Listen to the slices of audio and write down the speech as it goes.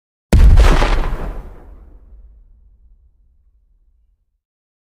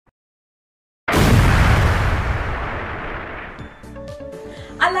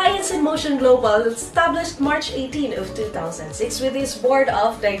Alliance in Motion Global established March 18 of 2006 with its board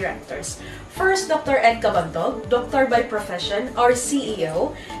of directors. First, Dr. Ed Cabantog, doctor by profession, our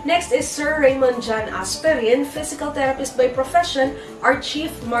CEO. Next is Sir Raymond John Asperin, physical therapist by profession, our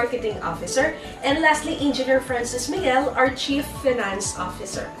Chief Marketing Officer. And lastly, Engineer Francis Miguel, our Chief Finance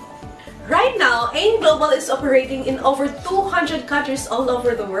Officer. Right now, AIM Global is operating in over 200 countries all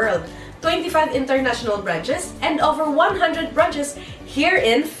over the world, 25 international branches, and over 100 branches here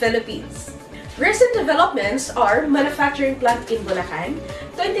in Philippines. Recent developments are manufacturing plant in Bulacan,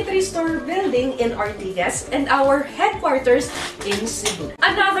 23-store building in Ortigas, and our headquarters in Cebu.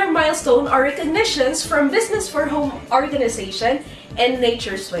 Another milestone are recognitions from Business for Home Organization and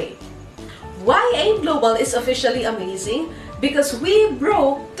Nature's Way. Why AIM Global is officially amazing? Because we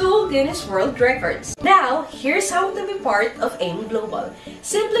broke 2 Guinness World Records. Now, here's how to be part of AIM Global.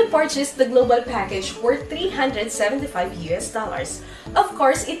 Simply purchase the global package worth $375. Of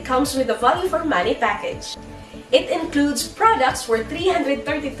course, it comes with a value for money package. It includes products worth $333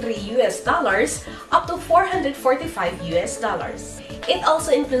 up to $445. It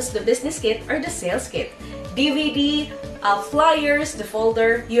also includes the business kit or the sales kit, DVD, flyers, the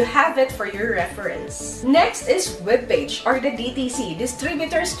folder. You have it for your reference. Next is webpage or the DTC,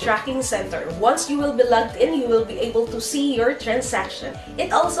 Distributors Tracking Center. Once you will be logged in, you will be able to see your transaction.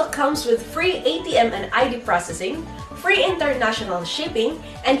 It also comes with free ATM and ID processing, free international shipping,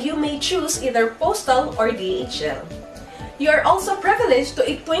 and you may choose either postal or DHL. You are also privileged to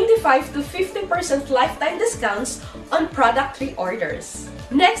a 25 to 50% lifetime discounts on product reorders.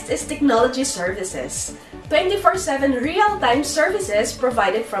 Next is technology services. 24/7 real-time services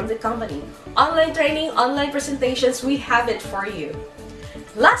provided from the company. Online training, online presentations, we have it for you.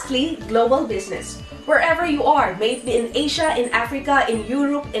 Lastly, global business. Wherever you are, may it be in Asia, in Africa, in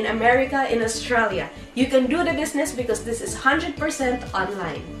Europe, in America, in Australia, you can do the business because this is 100%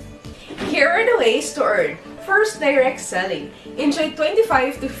 online. Here are the ways to earn. First, direct selling. Enjoy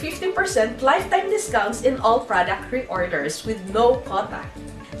 25 to 50% lifetime discounts in all product reorders with no quota.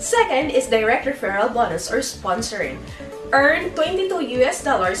 Second is direct referral bonus or sponsoring. Earn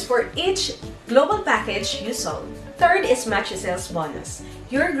 $22 for each global package you sold. Third is match sales bonus.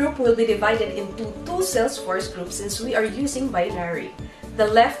 Your group will be divided into 2 sales force groups since we are using binary, the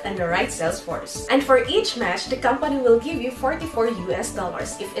left and the right sales force. And for each match, the company will give you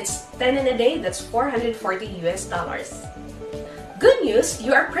 $44. If it's 10 in a day, that's $440. Good news,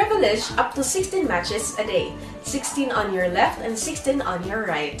 you are privileged up to 16 matches a day, 16 on your left and 16 on your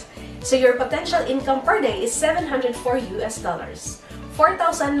right. So your potential income per day is $704,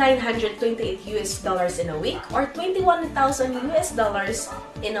 $4,928 in a week, or $21,000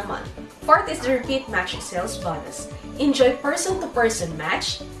 in a month. Fourth is the repeat match sales bonus. Enjoy person-to-person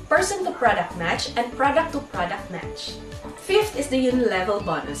match, person-to-product match, and product-to-product match. Fifth is the unilevel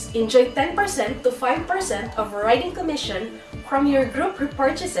bonus. Enjoy 10% to 5% of riding commission from your group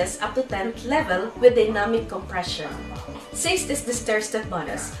repurchases up to 10th level with dynamic compression. Sixth is the stair-step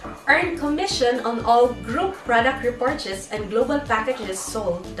bonus. Earn commission on all group product repurchase and global packages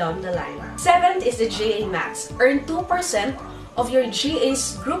sold down the line. Seventh is the GA Max. Earn 2% of your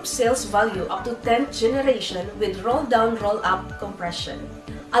GA's group sales value up to 10th generation with roll-down, roll-up compression.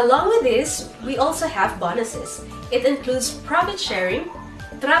 Along with this, we also have bonuses. It includes profit sharing,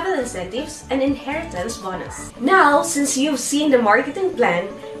 travel incentives, and inheritance bonus. Now, since you've seen the marketing plan,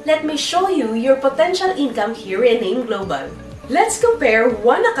 let me show you your potential income here in AIM Global. Let's compare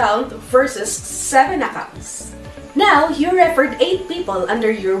 1 account versus 7 accounts. Now, you referred 8 people under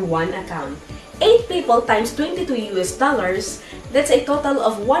your 1 account. 8 people times $22, that's a total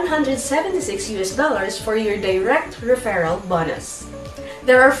of $176 for your direct referral bonus.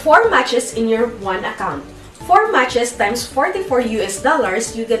 There are 4 matches in your 1 account. 4 matches times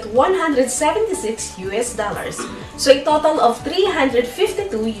 $44, you get $176. So a total of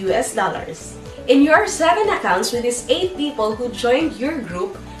 $352. In your 7 accounts with these 8 people who joined your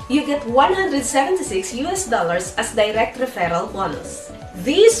group, you get $176 as direct referral bonus.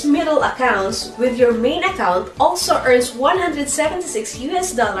 These middle accounts with your main account also earns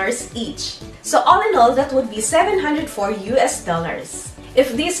 $176 each. So all in all, that would be $704.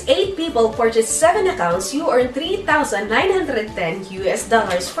 If these 8 people purchase 7 accounts, you earn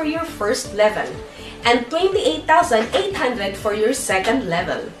 $3,910 for your first level and $28,800 for your second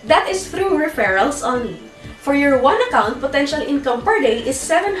level. That is through referrals only. For your 1 account, potential income per day is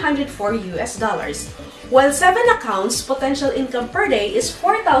 $704, while 7 accounts, potential income per day is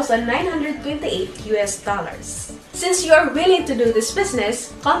 $4,928. Since you are willing to do this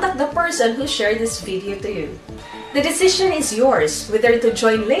business, contact the person who shared this video to you. The decision is yours, whether to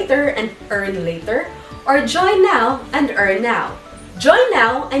join later and earn later, or join now and earn now. Join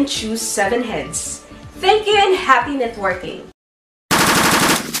now and choose 7 heads. Thank you and happy networking!